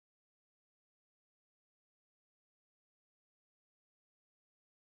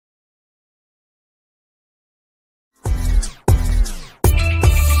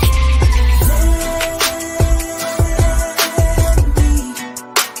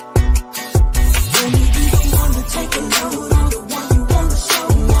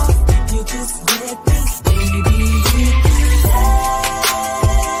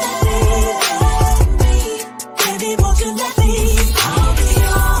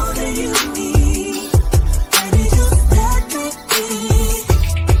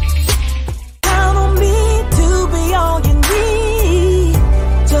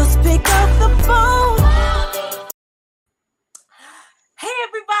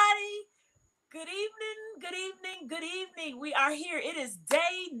Good evening, good evening, good evening. We are here. It is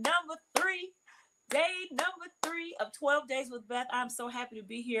day number three. Day number three of 12 Days with Beth. I'm so happy to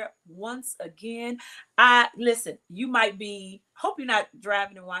be here once again. Listen, you might be, hope you're not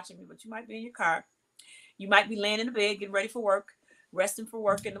driving and watching me, but you might be in your car. You might be laying in the bed, getting ready for work, resting for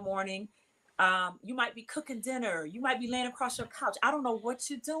work in the morning. You might be cooking dinner. You might be laying across your couch. I don't know what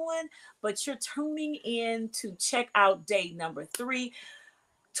you're doing, but you're tuning in to check out day number three,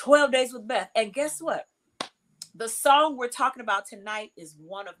 12 Days with Beth. And guess what? The song we're talking about tonight is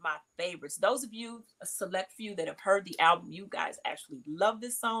one of my favorites. Those of you, a select few that have heard the album, you guys actually love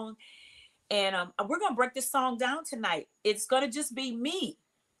this song. And we're going to break this song down tonight. It's going to just be me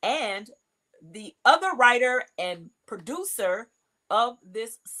and the other writer and producer of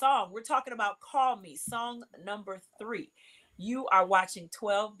this song. We're talking about Call Me, song number 3. You are watching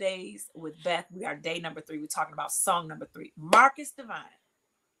 12 Days with Beth. We are day number 3. We're talking about song number 3. Marcus Divine.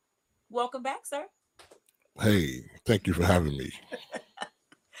 Welcome back, sir. Hey, thank you for having me.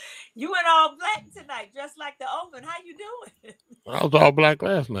 You went all black tonight, just like the Omen. How you doing? I was all black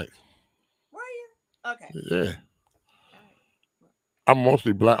last night. Were you? Okay. Yeah, All right. I'm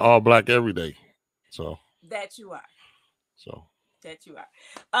mostly black, all black every day. So That you are. so That you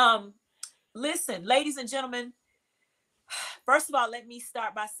are. Listen, ladies and gentlemen, first of all, let me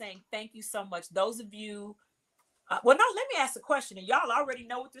start by saying thank you so much. Those of you, let me ask a question, and y'all already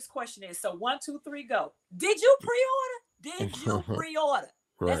know what this question is. So 1, 2, 3, go. Did you pre-order? Did you pre-order?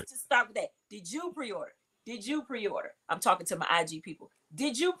 right. Let's just start with that. Did you pre-order? Did you pre-order? I'm talking to my IG people.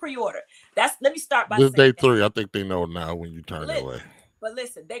 Did you pre-order? Let me start by This saying day that. 3. I think they know now when you turn Listen, away. but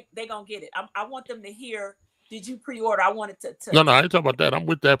listen, they gonna get it. I want them to hear. Did you pre-order? I wanted to. No, I ain't talking about that. I'm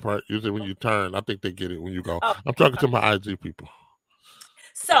with that part. You said when you turn, I think they get it when you go. Oh, I'm talking to my IG people.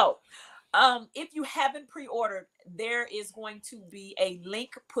 so, if you haven't pre-ordered, there is going to be a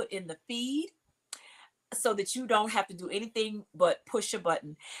link put in the feed so that you don't have to do anything but push a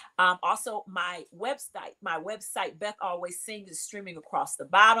button. Also, my website, Beth Always Sings, is streaming across the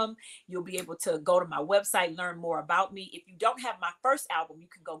bottom. You'll be able to go to my website, learn more about me. If you don't have my first album, you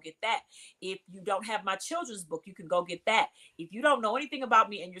can go get that. If you don't have my children's book, you can go get that. If you don't know anything about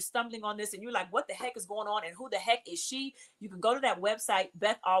me and you're stumbling on this and you're like, what the heck is going on and who the heck is she? You can go to that website,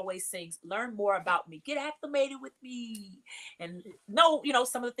 Beth Always Sings, learn more about me, get acclimated with me, and know,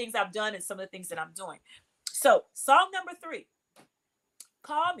 some of the things I've done and some of the things that I'm doing. So, song number 3,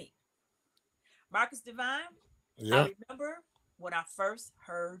 Call Me. Marcus Divine, Yeah. I remember when I first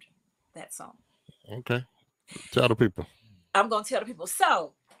heard that song. Okay. Tell the people. I'm going to tell the people.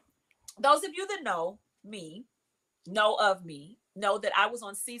 So, those of you that know me, know of me, know that I was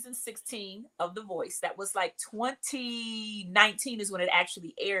on season 16 of The Voice. That was like 2019 is when it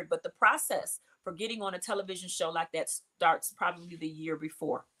actually aired. But the process for getting on a television show like that starts probably the year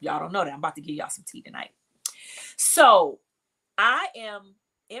before. Y'all don't know that. I'm about to give y'all some tea tonight. So I am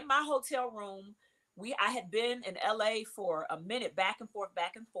in my hotel room. I had been in LA for a minute, back and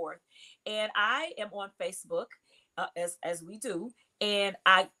forth, and I am on Facebook, as we do, and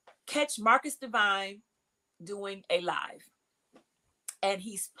I catch Marcus Divine doing a live, and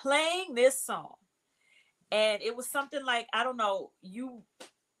he's playing this song, and it was something like, I don't know, you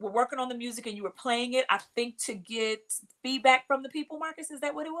were working on the music and you were playing it, I think, to get feedback from the people. Marcus, is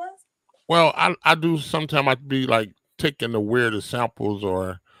that what it was? Well, I do sometimes. I be like taking the weirdest samples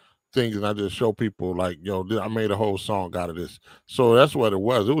or things, and I just show people like, yo, I made a whole song out of this. So that's what it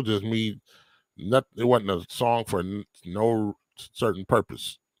was. It was just me. It wasn't a song for no certain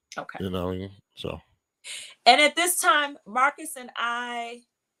purpose. Okay. You know what I mean? So. And at this time, Marcus and I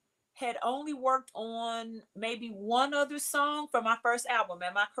had only worked on maybe one other song for my first album.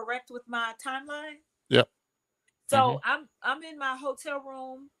 Am I correct with my timeline? Yep. So I'm in my hotel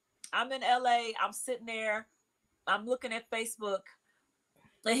room. I'm in LA. I'm sitting there. I'm looking at Facebook,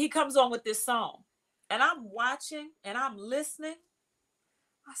 and he comes on with this song, and I'm watching and I'm listening.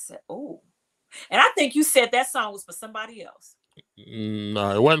 I said, "Oh," and I think you said that song was for somebody else.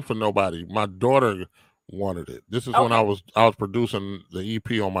 No, it wasn't for nobody. My daughter wanted it. This is when I Okay. was producing the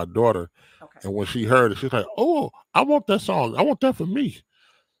EP on my daughter, Okay. and when she heard it, she's like, "Oh, I want that song. I want that for me."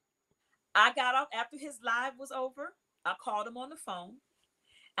 I got off after his live was over. I called him on the phone,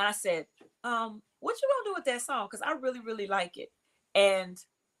 and I said, what you gonna do with that song? Because I really, really like it. And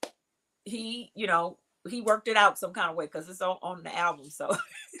he, he worked it out some kind of way because it's on the album. So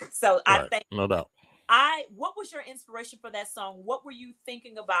I Right, think no doubt. what was your inspiration for that song? What were you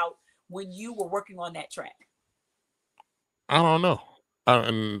thinking about when you were working on that track? I don't know. I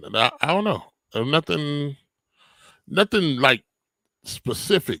don't know. Nothing like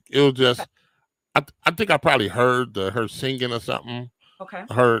specific. It was Okay. just I think I probably heard her singing or something. Okay.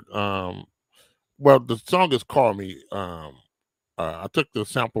 I heard well, the song is "Call Me." I took the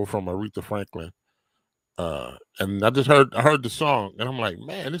sample from Aretha Franklin, and I heard the song, and I'm like,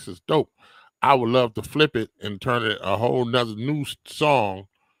 man, this is dope. I would love to flip it and turn it a whole nother new song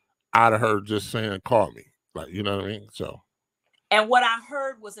out of her just saying "Call Me," like you know what I mean. So And what I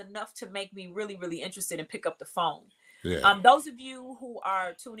heard was enough to make me really, really interested and pick up the phone. yeah, Those of you who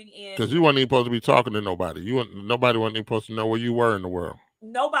are tuning in, because you weren't even supposed to be talking to nobody. Nobody wasn't even supposed to know where you were in the world.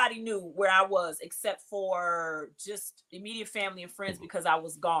 nobody knew where I was except for just immediate family and friends because I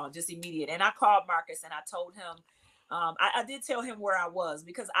was gone, just immediate. And I called Marcus and I told him, I did tell him where I was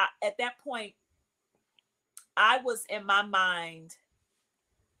because at that point, I was in my mind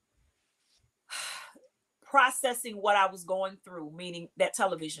processing what I was going through, meaning that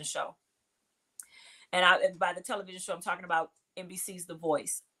television show. And by the television show, I'm talking about NBC's The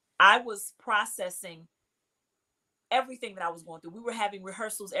Voice. I was processing everything that I was going through. We were having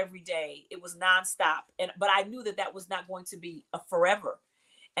rehearsals every day. It was nonstop. But I knew that that was not going to be a forever.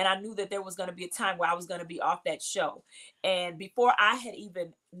 And I knew that there was going to be a time where I was going to be off that show. And before I had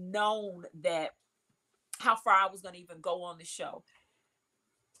even known that how far I was going to even go on the show,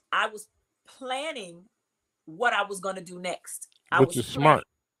 I was planning what I was going to do next. I Which was is planning. smart.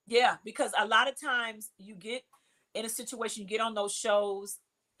 Yeah, because a lot of times you get in a situation, you get on those shows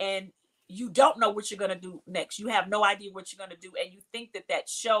and you don't know what you're going to do next. You have no idea what you're going to do. And you think that that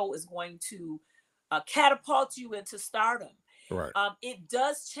show is going to catapult you into stardom. Right. It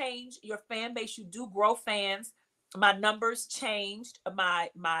does change your fan base. You do grow fans. My numbers changed.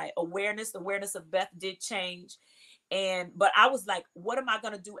 My awareness, the awareness of Beth did change. But I was like, what am I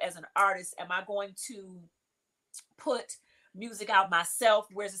going to do as an artist? Am I going to put music out myself?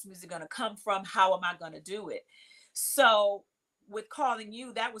 Where's this music going to come from? How am I going to do it? So with calling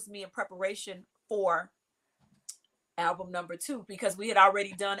you, that was me in preparation for album number 2 because we had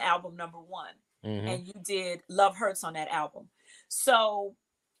already done album number 1 Mm-hmm. and you did Love Hurts on that album. So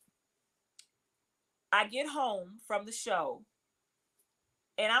I get home from the show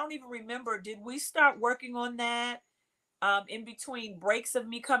and I don't even remember, did we start working on that in between breaks of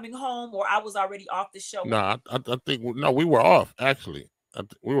me coming home, or I was already off the show No, when? I think no, we were off actually.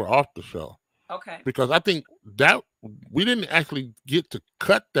 We were off the show Okay. because I think that we didn't actually get to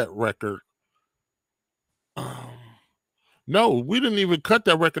cut that record. Um, no, we didn't even cut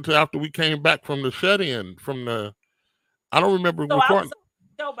that record till after we came back from the shut in from the. I don't remember So I was recording. on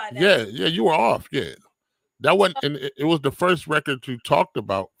the show by that Yeah, point. yeah, you were off. Yeah, that So wasn't, and it was the first record you talked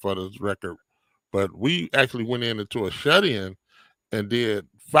about for this record. But we actually went into a shut in and did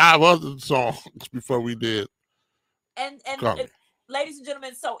 5 other songs before we did and Comedy. ladies and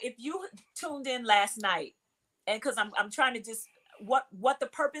gentlemen, so if you tuned in last night, and because I'm trying to just what the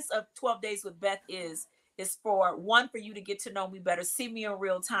purpose of 12 days with Beth is for one, for you to get to know me better, see me in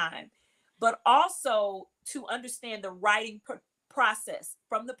real time, but also to understand the writing process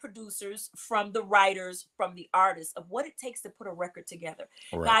from the producers, from the writers, from the artists, of what it takes to put a record together.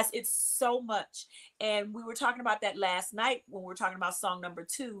 Right. Guys, it's so much. And we were talking about that last night when we were talking about song number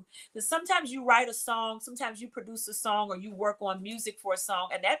 2, that sometimes you write a song, sometimes you produce a song, or you work on music for a song,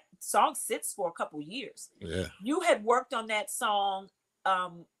 and that song sits for a couple years. Yeah. You had worked on that song.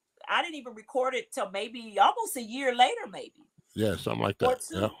 I didn't even record it till maybe almost a year later, maybe, Yeah. Something like or that.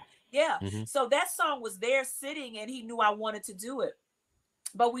 Yeah. 2. Yeah. Hmm. So that song was there sitting, and he knew I wanted to do it,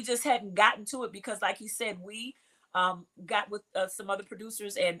 but we just hadn't gotten to it because, like he said, we got with some other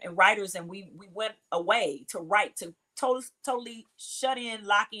producers and writers, and we went away to write, to totally shut in,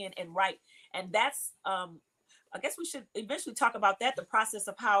 lock in, and write. And that's I guess we should eventually talk about that, the process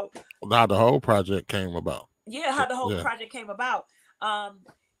of how, How the whole project came about. yeah, how the whole Yeah. project came about. Um,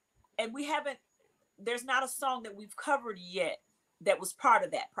 and we haven't. There's not a song that we've covered yet that was part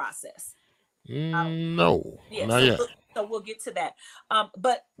of that process. No, Yeah, not yet. so we'll get to that.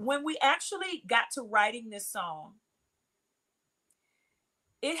 But when we actually got to writing this song,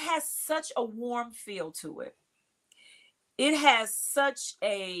 it has such a warm feel to it. It has such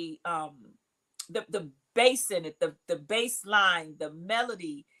a the bass in it, the bass line, the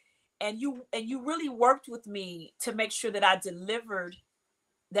melody, and you really worked with me to make sure that I delivered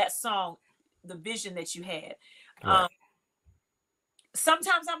that song, the vision that you had. Right. Um,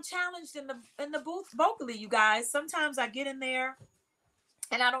 Sometimes I'm challenged in the booth vocally, you guys. Sometimes I get in there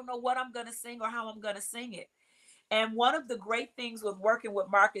and I don't know what I'm gonna sing or how I'm gonna sing it. And one of the great things with working with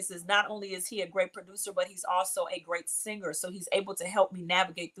Marcus is not only is he a great producer, but he's also a great singer. So he's able to help me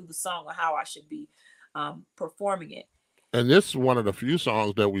navigate through the song or how I should be performing it. And this is one of the few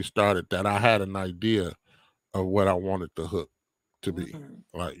songs that we started that I had an idea of what I wanted the hook to be. Mm.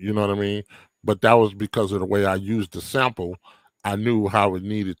 Like, you know what I mean? But that was because of the way I used the sample. I knew how it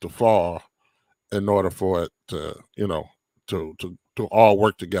needed to fall, in order for it to, to all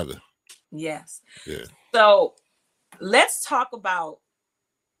work together. Yes. Yeah. So let's talk about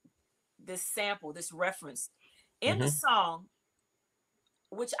this sample, this reference in the Hmm. song,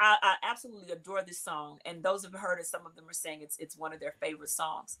 which I absolutely adore this song. And those who've heard it, some of them are saying it's one of their favorite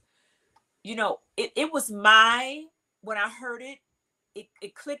songs. It was when I heard it,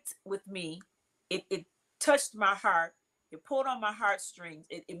 it clicked with me. It touched my heart. It pulled on my heartstrings.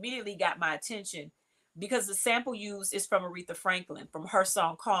 It immediately got my attention because the sample used is from Aretha Franklin from her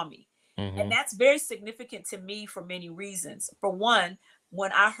song Call Me. And Hmm. that's very significant to me for many reasons. For one,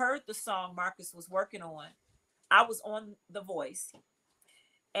 when I heard the song Marcus was working on, I was on The Voice.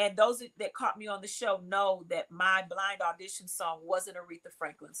 And those that caught me on the show know that my blind audition song was an Aretha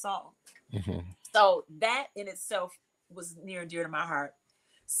Franklin song. Hmm. So that in itself was near and dear to my heart.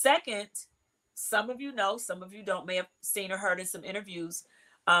 Second, some of you know, some of you don't, may have seen or heard in some interviews.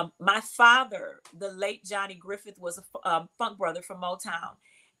 My father, the late Johnny Griffith, was a funk brother from Motown,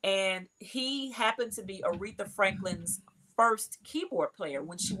 and he happened to be Aretha Franklin's first keyboard player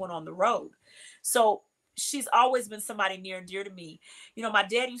when she went on the road. So she's always been somebody near and dear to me. My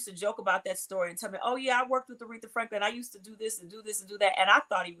dad used to joke about that story and tell me, "Oh yeah, I worked with Aretha Franklin. I used to do this and do this and do that," and I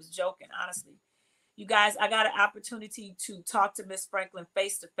thought he was joking, honestly. You guys, I got an opportunity to talk to Miss Franklin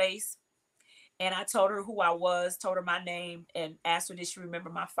face to face. And I told her who I was, told her my name, and asked her did she remember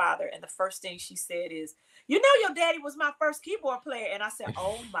my father. And the first thing she said is, your daddy was my first keyboard player. And I said,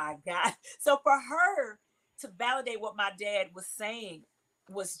 oh my God. So for her to validate what my dad was saying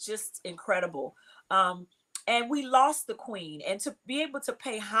was just incredible. And we lost the queen, and to be able to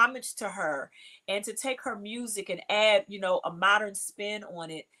pay homage to her and to take her music and add, a modern spin on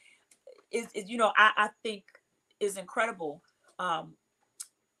it I think is incredible. Um,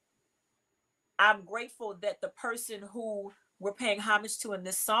 I'm grateful that the person who we're paying homage to in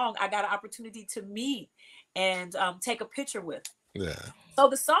this song, I got an opportunity to meet and take a picture with. Yeah. So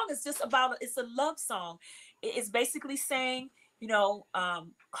the song is just about, it's a love song. It's basically saying,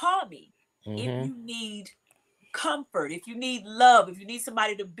 call me if Hmm. you need comfort, if you need love, if you need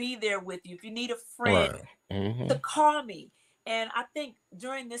somebody to be there with you, if you need a friend, Right. Hmm. to call me. And I think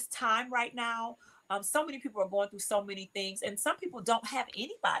during this time right now, so many people are going through so many things, and some people don't have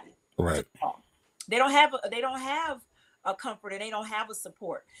anybody to Right. call. They don't have a comfort, and they don't have a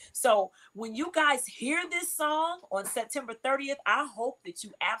support. So when you guys hear this song on September 30th, I hope that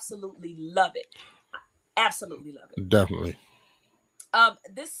you absolutely love it. Absolutely love it. Definitely.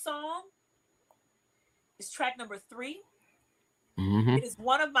 This song is track number 3. Hmm. It is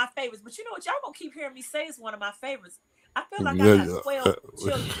one of my favorites, but you know what? Y'all gonna keep hearing me say it's one of my favorites. I feel like I Yeah, got yeah. 12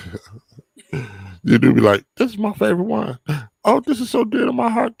 children. You do be like, this is my favorite one. Oh, this is so dear to my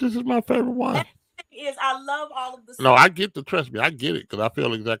heart. This is my favorite And one. the thing is, I love all of the No, songs. I get the trust me. I get it because I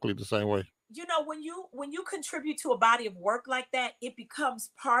feel exactly the same way. When you contribute to a body of work like that, it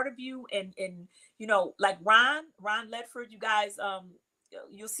becomes part of you. And like Ron Ledford, you guys,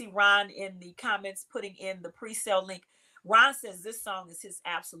 you'll see Ron in the comments putting in the pre-sale link. Ron says this song is his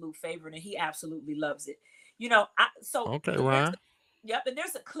absolute favorite, and he absolutely loves it. So Okay, there's Ryan. yep, and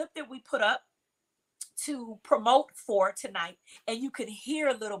there's a clip that we put up to promote for tonight, and you can hear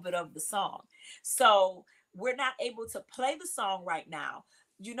a little bit of the song. So we're not able to play the song right now.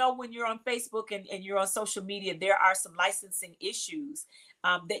 When you're on Facebook and you're on social media, there are some licensing issues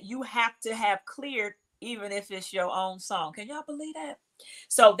that you have to have cleared, even if it's your own song. Can y'all believe that?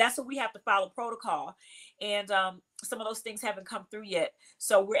 So that's what we have to follow protocol. And some of those things haven't come through yet.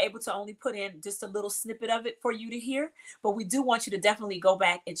 So we're able to only put in just a little snippet of it for you to hear. But we do want you to definitely go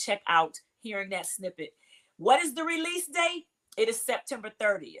back and check out hearing that snippet. What is the release date? It is September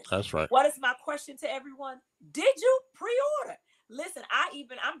 30th. That's right. What is my question to everyone? Did you pre-order? Listen,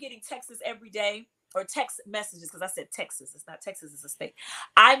 I'm getting texts every day, or text messages, because I said Texas. It's not Texas, it's a state.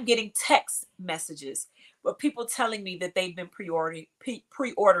 I'm getting text messages with people telling me that they've been pre-ordering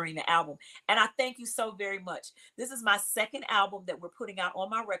the album. And I thank you so very much. This is my second album that we're putting out on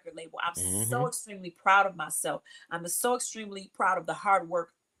my record label. I'm Hmm. so extremely proud of myself. I'm so extremely proud of the hard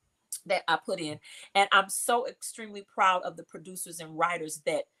work that I put in. And I'm so extremely proud of the producers and writers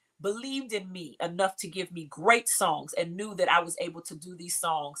that believed in me enough to give me great songs and knew that I was able to do these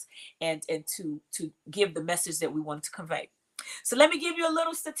songs and to give the message that we wanted to convey. So let me give you a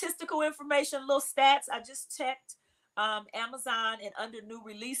little statistical information, little stats. I just checked Amazon, and under new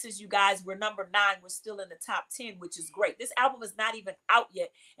releases, you guys, we're number 9. We're still in the top 10, which is great. This album is not even out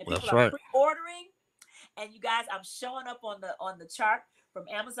yet, and people That's are right. pre-ordering. And you guys, I'm showing up on the chart from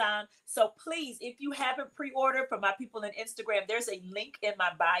Amazon. So please, if you haven't pre-ordered, for my people in Instagram, there's a link in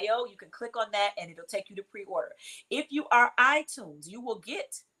my bio. You can click on that and it'll take you to pre-order. If you are iTunes, you will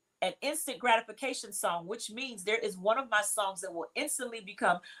get an instant gratification song, which means there is one of my songs that will instantly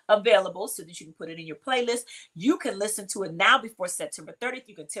become available so that you can put it in your playlist. You can listen to it now before September 30th.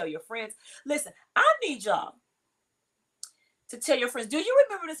 You can tell your friends. Listen, I need y'all to tell your friends. Do you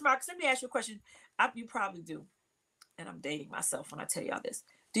remember this, Marcus? Let me ask you a question. You probably do. And I'm dating myself when I tell y'all this.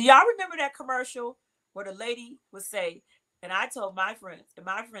 Do y'all remember that commercial where the lady would say, and I told my friends, and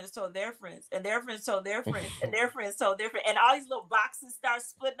my friends told their friends, and their friends told their friends, and their friends told their friends, and all these little boxes start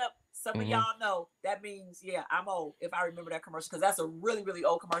splitting up. Some of Mm-hmm. y'all know that means, yeah, I'm old if I remember that commercial because that's a really, really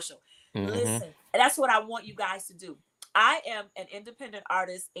old commercial. Mm-hmm. Listen, and that's what I want you guys to do. I am an independent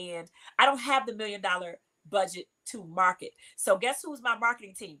artist and I don't have the $1 million budget to market. So guess who's my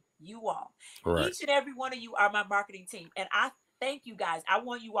marketing team? You all. Right. Each and every one of you are my marketing team. And I thank you guys. I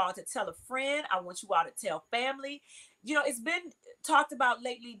want you all to tell a friend. I want you all to tell family. You know, it's been talked about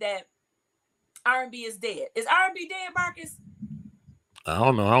lately that R&B is dead. Is R&B dead, Marcus? I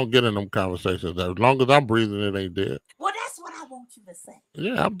don't know. I don't get in them conversations. As long as I'm breathing, it ain't dead. Well, that's what I want you to say.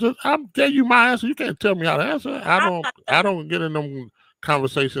 Yeah, I'm telling you my answer. You can't tell me how to answer. I I'm don't not I telling you don't get in them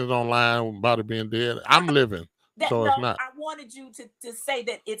conversations online about it being dead. I'm living, that. so No, it's not. I wanted you to say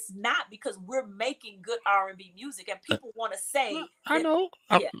that it's not because we're making good R&B music and Uh, people want to say I that. know.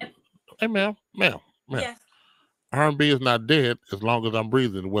 Yeah, Hey, ma'am. yes. R&B is not dead as long as I'm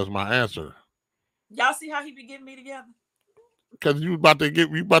breathing. Was my answer. Y'all see how he be getting me together? Because you about to give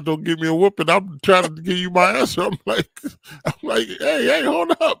me a whooping. I'm trying to give you my answer. I'm like, hey,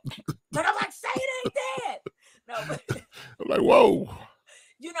 hold up. But I'm like, say it ain't dead. No, but I'm like, whoa.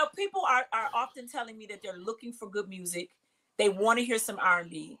 you know, people are often telling me that they're looking for good music. They want to hear some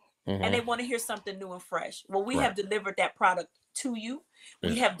R&B and Mm-hmm. they want to hear something new and fresh. Well, we Right. have delivered that product to you.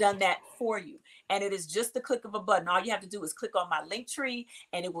 We Yeah. have done that for you. And it is just the click of a button. All you have to do is click on my link tree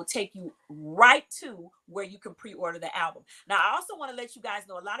and it will take you right to where you can pre-order the album. Now, I also want to let you guys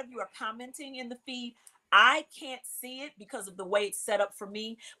know a lot of you are commenting in the feed. I can't see it because of the way it's set up for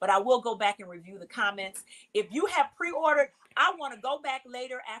me, but I will go back and review the comments. If you have pre-ordered, I want to go back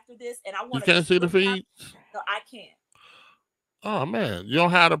later after this and I You want to can't just see the look down. feed? No, I can't. Oh, man. You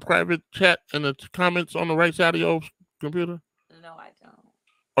don't have a private chat in the comments on the right side of your computer? No, I don't.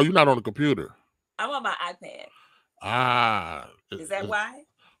 Oh, you're not on the computer. I'm on my iPad. Ah, Is that why?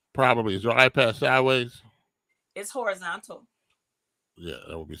 probably. Is your iPad sideways? It's horizontal. Yeah,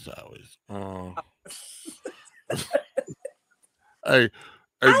 that would be sideways. Hey,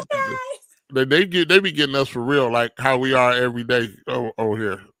 hey, Hi guys. they be getting us for real, like how we are every day over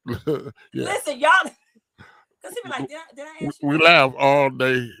here. Yeah, Listen, y'all. Because he be like, did I ask you we that? laugh all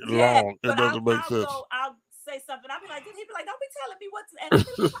day Yeah, long. It but doesn't make I'll sense. go. I'll say something. I'll be like, he be like, don't be telling me what to. And I'll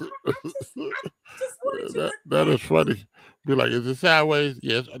be like, well, I just wanted you to. That is funny. Be like, is it sideways?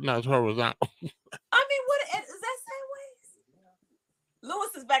 Yes, no, it's horizontal. I mean, what is that sideways?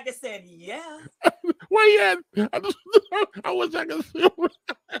 Lewis is back there saying, yeah. Where you at? I wish I could see.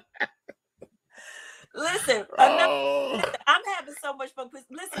 Listen, enough. Oh, Listen, I'm having so much fun.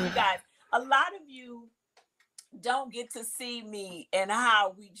 Listen, you guys, a lot of you don't get to see me and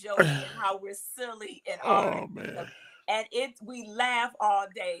how we joke and how we're silly and all of that oh man. stuff. And we laugh all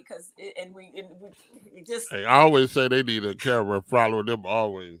day because we just Hey, I always say they need a camera follow them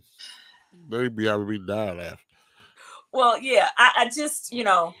always. They be having me die laughing. well, yeah, I just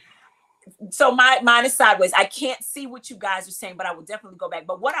so mine is sideways. I can't see what you guys are saying, but I will definitely go back.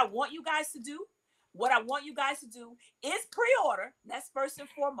 But what I want you guys to do is pre-order. That's first and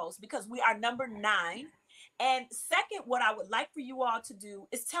foremost because we are number 9. And second, what I would like for you all to do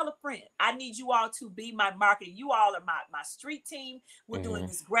is tell a friend. I need you all to be my marketing. You all are my street team. We're doing Mm-hmm.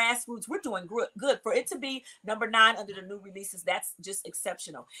 this grassroots. We're doing good for it to be number 9 under the new releases. That's just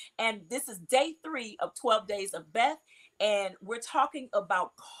exceptional. And this is day 3 of 12 days of Beth. And we're talking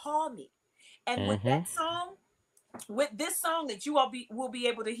about Call Me. And with Mm-hmm. that song, with this song that you all will be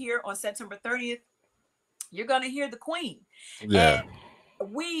able to hear on September 30th, you're going to hear the Queen. Yeah.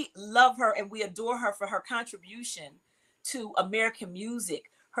 And we love her and we adore her for her contribution to American music,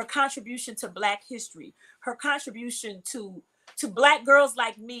 her contribution to Black history, her contribution to Black girls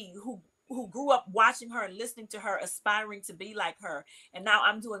like me who grew up watching her and listening to her, aspiring to be like her. And now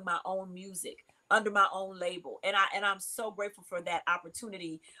I'm doing my own music under my own label. And I'm so grateful for that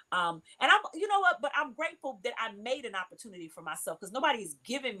opportunity. And I'm, you know what, but I'm grateful that I made an opportunity for myself because nobody's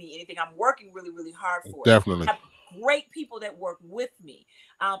giving me anything. I'm working really, really hard for it. Definitely. I have great people that work with me.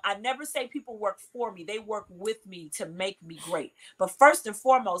 I never say people work for me. They work with me to make me great. But first and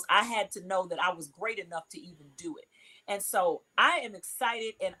foremost, I had to know that I was great enough to even do it. And so I am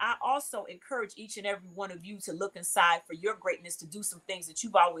excited. And I also encourage each and every one of you to look inside for your greatness, to do some things that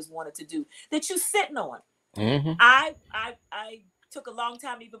you've always wanted to do, that you're sitting on. Mm-hmm. I took a long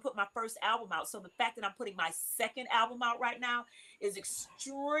time to even put my first album out. So the fact that I'm putting my second album out right now is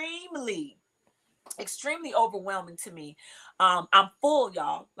extremely overwhelming to me. I'm full,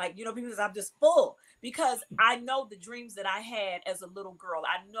 y'all. Like, people say I'm just full because I know the dreams that I had as a little girl.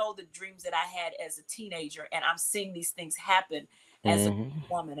 I know the dreams that I had as a teenager, and I'm seeing these things happen as a Hmm.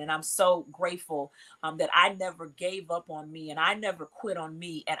 woman. And I'm so grateful that I never gave up on me and I never quit on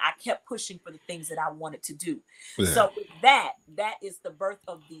me. And I kept pushing for the things that I wanted to do. Yeah. So with that is the birth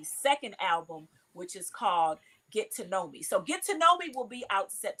of the second album, which is called Get to Know Me. So Get to Know Me will be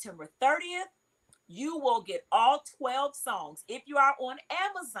out September 30th. You will get all 12 songs. If you are on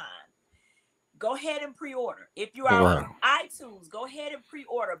Amazon, go ahead and pre-order. If you are Right. on iTunes, go ahead and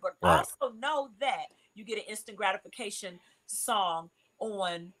pre-order. But Right. also know that you get an instant gratification song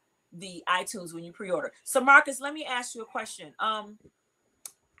on the iTunes when you pre-order. So Marcus, let me ask you a question.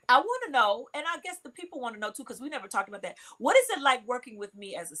 I want to know, and I guess the people want to know too, because we never talked about that. What is it like working with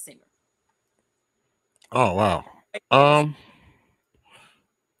me as a singer? Oh wow. Me as a Um.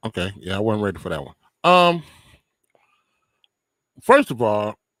 Okay. Yeah, I wasn't ready for that one. Um. First of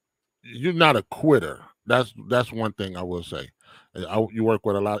all, you're not a quitter. That's one thing I will say. You work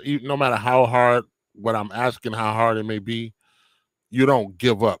with a lot. No matter how hard, what I'm asking, how hard it may be, you don't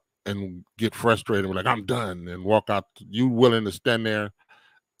give up and get frustrated. Like I'm done and walk out. You willing to stand there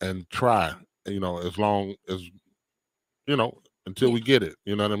and try. As long as until yeah, we get it.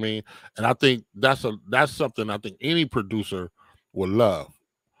 You know what I mean? And I think that's something I think any producer would love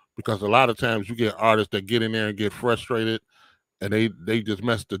because a lot of times you get artists that get in there and get frustrated and they just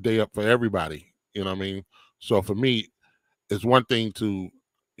mess the day up for everybody. You know what I mean? So for me, it's one thing to,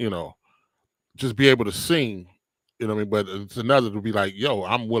 you know, just be able to sing, you know what I mean? But it's another to be like, yo,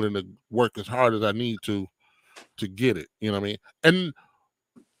 I'm willing to work as hard as I need to get it. You know what I mean? And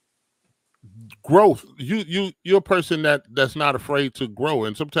growth, you're a person that's not afraid to grow.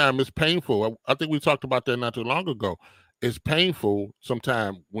 And sometimes it's painful. I think we talked about that not too long ago. It's painful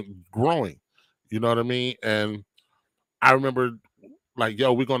sometimes when growing. You know what I mean? And I remember like,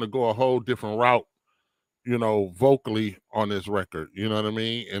 yo, we're gonna go a whole different route, vocally on this record. You know what I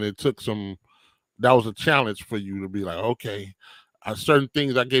mean? And it took some. That was a challenge for you to be like, okay, certain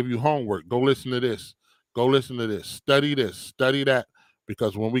things I gave you homework. Go listen to this. Go listen to this, study that.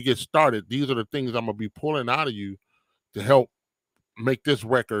 Because when we get started, these are the things I'm gonna be pulling out of you to help make this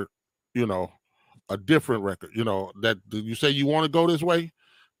record, you know, a different record. That you say you want to go this way.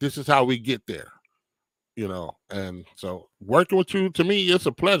 This is how we get there. And so working with you to me, it's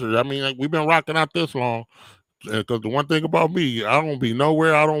a pleasure. I mean, like, we've been rocking out this long because the one thing about me, I don't be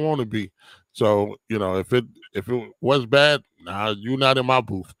nowhere I don't want to be. So if it was bad, nah, you not in my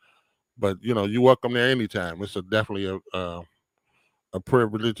booth. But you welcome there anytime. It's definitely a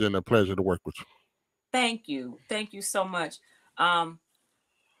privilege and a pleasure to work with you. thank you so much. Um,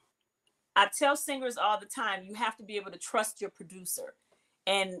 I tell singers all the time, you have to be able to trust your producer.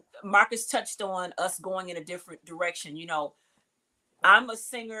 And Marcus touched on us going in a different direction. I'm a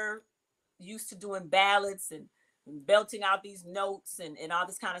singer used to doing ballads and belting out these notes and all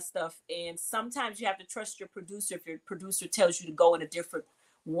this kind of stuff. And sometimes you have to trust your producer if your producer tells you to go in a different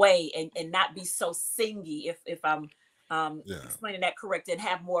way and not be so singy, if I'm Yeah. explaining that correct, and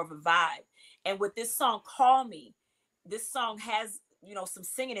have more of a vibe. And with this song, Call Me, this song has, some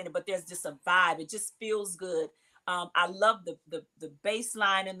singing in it, but there's just a vibe. It just feels good. I love the bass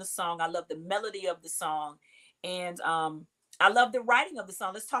line in the song. I love the melody of the song. And I love the writing of the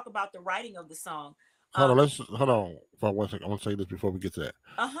song. Let's talk about the writing of the song. Hold on. Um, Hold on for 1 second. I want to say this before we get to that.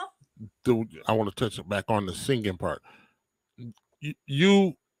 uh-huh. I want to touch back on the singing part.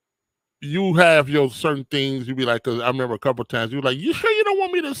 You you have your certain things. You be like, because I remember a couple of times you were like, "You sure you don't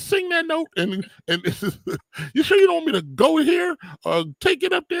want me to sing that note?" And this is, you sure you don't want me to go here or take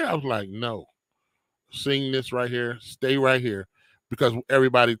it up there? I was like, "No, sing this right here, stay right here," because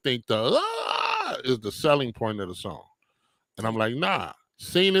everybody think the is the selling point of the song, and I'm Yeah. like, "Nah,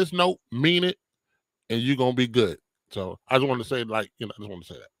 sing this note, mean it, and you're gonna be good." So I just want to say, like, I just want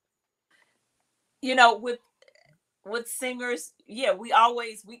to say that. You know, with singers, yeah, we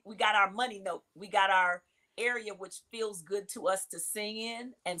got our money note. We got our area which feels good to us to sing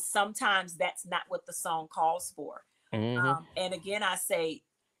in, and sometimes that's not what the song calls for. Hmm. And again, I say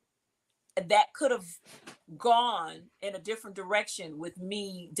that could have gone in a different direction with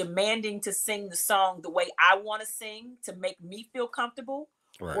me demanding to sing the song the way I want to sing to make me feel comfortable,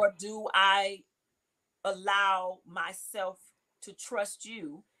 Right, or do I allow myself to trust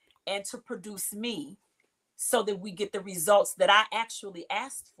you and to produce me so that we get the results that I actually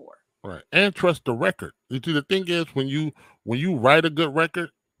asked for? right, and trust the record. You see, the thing is, when you write a good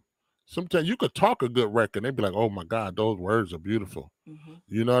record, sometimes you could talk a good record, they'd be like, "Oh my God, those words are beautiful." Mm-hmm.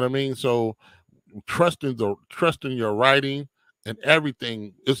 You know what I mean? So trusting your writing and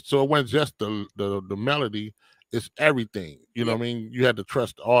everything. It's so it wasn't just the melody, it's everything. You know Yeah, what I mean? You had to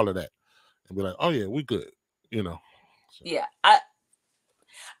trust all of that and be like, "Oh yeah, we good." You know. So, yeah.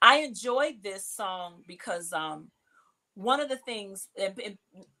 I enjoyed this song because one of the things, and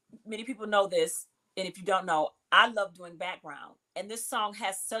many people know this, and if you don't know, I love doing background, and this song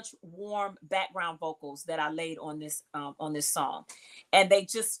has such warm background vocals that I laid on this song, and they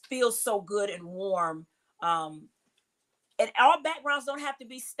just feel so good and warm. Um, and all backgrounds don't have to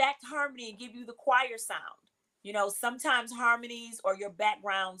be stacked harmony and give you the choir sound. You know, sometimes harmonies or your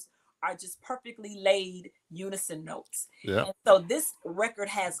backgrounds are just perfectly laid unison notes. yeah. And so this record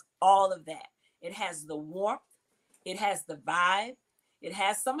has all of that. It has the warmth, it has the vibe, it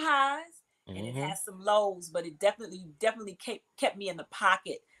has some highs, and it Hmm. has some lows, but it definitely kept me in the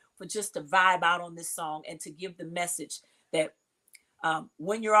pocket for just to vibe out on this song and to give the message that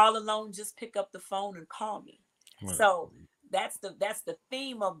when you're all alone, just pick up the phone and call me. Right. So that's the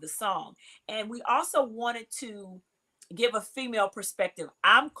theme of the song. And we also wanted to give a female perspective.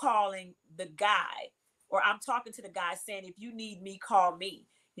 I'm calling the guy, or I'm talking to the guy saying, if you need me, call me.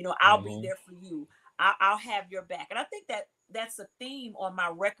 You know, I'll be Hmm. there for you. I'll have your back. And I think that that's a theme on my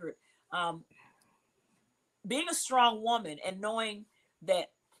record. Um, Being a strong woman and knowing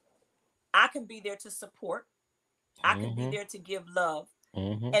that I can be there to support, I can be Hmm. there to give love.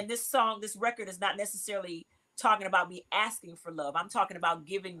 Hmm. And this song, this record is not necessarily talking about me asking for love. I'm talking about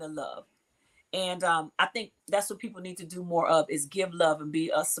giving the love. And I think that's what people need to do more of, is give love and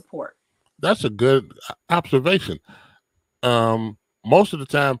be a support. That's a good observation. Most of the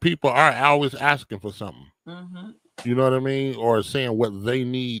time, people are always asking for something. Mm-hmm. You know what I mean, or saying what they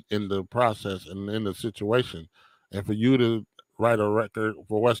need in the process and in the situation, and for you to write a record,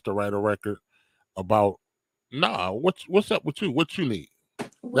 for us to write a record about, nah, what's up with you? What you need?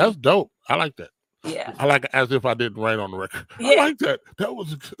 We That's dope. I like that. Yeah. I like it as if I didn't write on the record. I Yeah. like that. That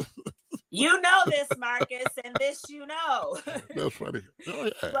was You know this, Marcus, and this you know. that's funny. Oh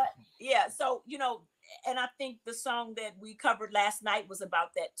yeah. But yeah, so and I think the song that we covered last night was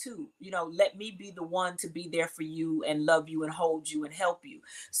about that too. Let me be the one to be there for you and love you and hold you and help you.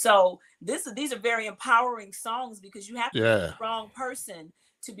 So these are very empowering songs, because you have to be a Yeah. strong person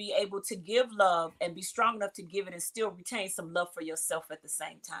to be able to give love and be strong enough to give it and still retain some love for yourself at the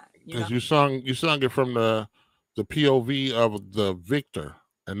same time. Because you sung it from the POV of the victor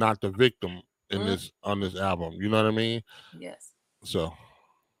and not the victim in Mm, this on this album. You know what I mean? yes. So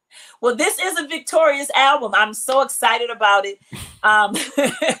Well, this is a victorious album. I'm so excited about it.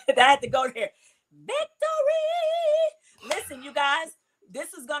 That I had to go there. Victory! Listen, you guys,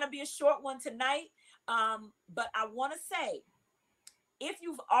 this is gonna be a short one tonight. But I want to say, if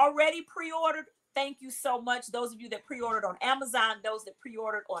you've already pre-ordered, thank you so much. Those of you that pre-ordered on Amazon, those that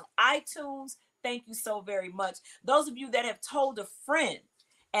pre-ordered on iTunes, thank you so very much. Those of you that have told a friend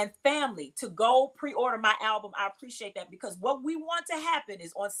and family to go pre-order my album, I appreciate that, because what we want to happen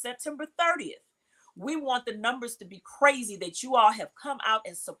is on September 30th, we want the numbers to be crazy, that you all have come out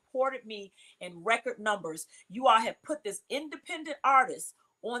and supported me in record numbers. You all have put this independent artist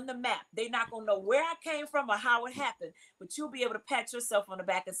on the map. They're not going to know where I came from or how it happened, but you'll be able to pat yourself on the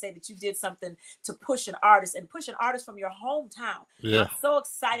back and say that you did something to push an artist, and push an artist from your hometown. And yeah, I'm so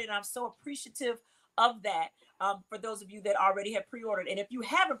excited. And I'm so appreciative of that. For those of you that already have pre-ordered, and if you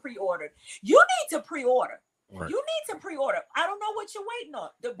haven't pre-ordered, you need to pre-order. right, You need to pre-order. I don't know what you're waiting on.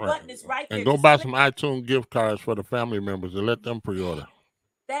 The right. button is right And there. go Just buy click some iTunes gift cards for the family members and let them pre-order.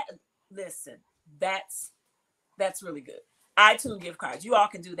 that. Listen, that's really good. iTunes gift cards. You all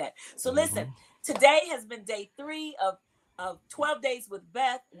can do that. So listen, Hmm. today has been day 3 of 12 days with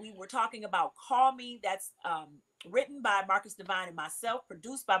Beth. We were talking about Call Me. That's written by Marcus Divine and myself,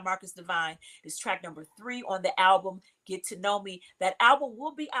 produced by Marcus Divine. It's track number 3 on the album Get to Know Me. That album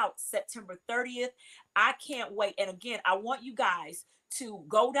will be out September 30th. I can't wait. And again, I want you guys to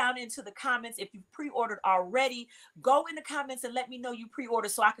go down into the comments. If you've pre-ordered already, go in the comments and let me know you pre-ordered,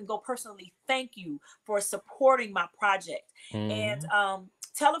 so I can go personally thank you for supporting my project. And Hmm.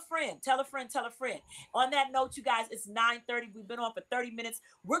 tell a friend, tell a friend, tell a friend. On that note, you guys, it's 9:30. We've been on for 30 minutes.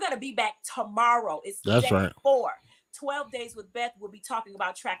 We're going to be back tomorrow. It's That's day right. 4. 12 Days with Beth. We'll be talking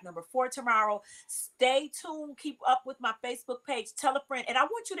about track number 4 tomorrow. Stay tuned. Keep up with my Facebook page. Tell a friend. And I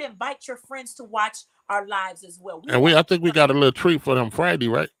want you to invite your friends to watch our lives as well. We And want I think we got a little treat for them Friday,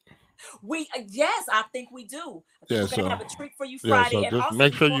 right? we yes, I think we do. I think Yeah. we're gonna So have a treat for you yeah. Friday. So And just also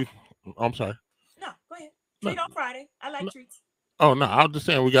make sure before you. I'm sorry. no, go ahead. No, Treat on Friday. I like no. treats. Oh no, I was just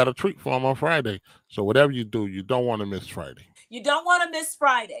saying we got a treat for him on Friday. So whatever you do, you don't want to miss Friday. You don't want to miss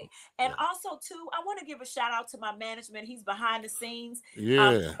Friday. And Yeah. also, too, I want to give a shout out to my management. He's behind the scenes.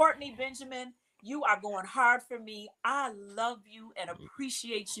 Yeah. Courtney Benjamin, you are going hard for me. I love you and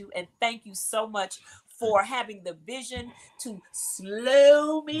appreciate you. And thank you so much for having the vision to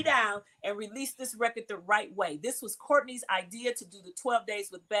slow me down and release this record the right way. This was Courtney's idea to do the 12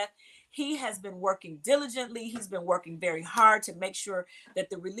 Days with Beth. He has been working diligently. He's been working very hard to make sure that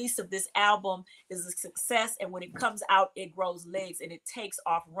the release of this album is a success. And when it comes out, it grows legs and it takes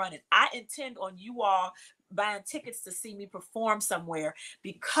off running. I intend on you all buying tickets to see me perform somewhere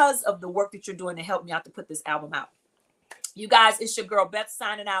because of the work that you're doing to help me out to put this album out. You guys, it's your girl Beth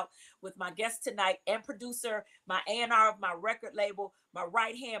signing out with my guest tonight and producer, my A&R of my record label, my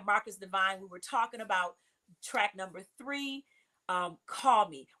right hand, Marcus Divine. We were talking about track number 3, Call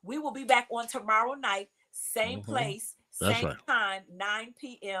Me. We will be back on tomorrow night, same Hmm. place, That's same right. time, 9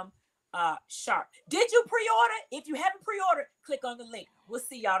 p.m. Sharp. Did you pre-order? If you haven't pre-ordered, click on the link. We'll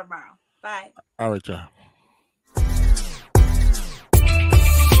see y'all tomorrow. Bye. All right, y'all.